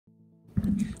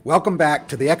Welcome back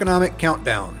to the Economic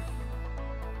Countdown.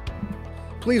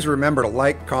 Please remember to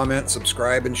like, comment,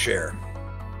 subscribe, and share.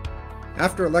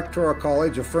 After Electoral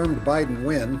College affirmed Biden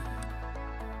win,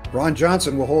 Ron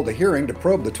Johnson will hold a hearing to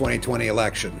probe the 2020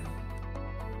 election.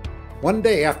 One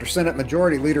day after Senate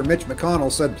Majority Leader Mitch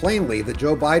McConnell said plainly that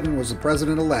Joe Biden was the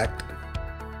president-elect,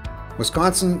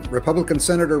 Wisconsin Republican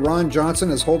Senator Ron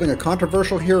Johnson is holding a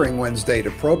controversial hearing Wednesday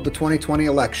to probe the 2020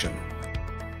 election.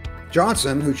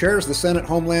 Johnson, who chairs the Senate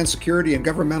Homeland Security and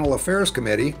Governmental Affairs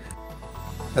Committee,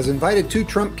 has invited two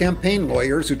Trump campaign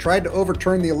lawyers who tried to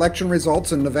overturn the election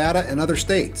results in Nevada and other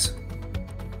states,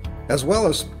 as well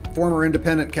as former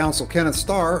independent counsel Kenneth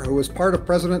Starr, who was part of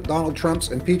President Donald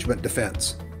Trump's impeachment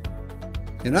defense.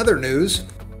 In other news,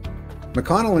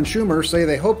 McConnell and Schumer say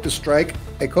they hope to strike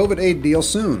a COVID aid deal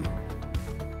soon.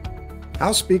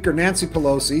 House Speaker Nancy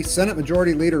Pelosi, Senate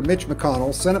Majority Leader Mitch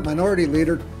McConnell, Senate Minority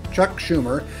Leader Chuck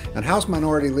Schumer, and House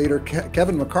Minority Leader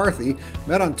Kevin McCarthy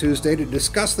met on Tuesday to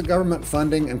discuss the government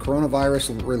funding and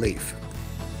coronavirus relief.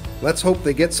 Let's hope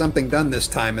they get something done this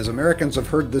time, as Americans have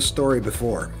heard this story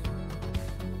before.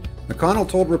 McConnell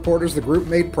told reporters the group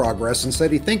made progress and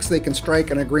said he thinks they can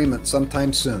strike an agreement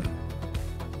sometime soon.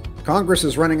 Congress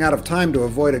is running out of time to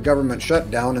avoid a government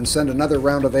shutdown and send another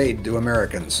round of aid to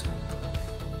Americans.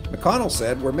 McConnell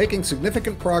said, "We're making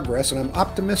significant progress and I'm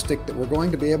optimistic that we're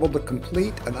going to be able to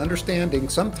complete an understanding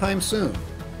sometime soon.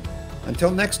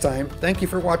 Until next time, thank you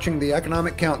for watching the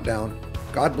Economic Countdown.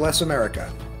 God bless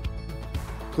America."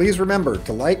 Please remember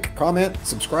to like, comment,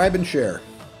 subscribe, and share.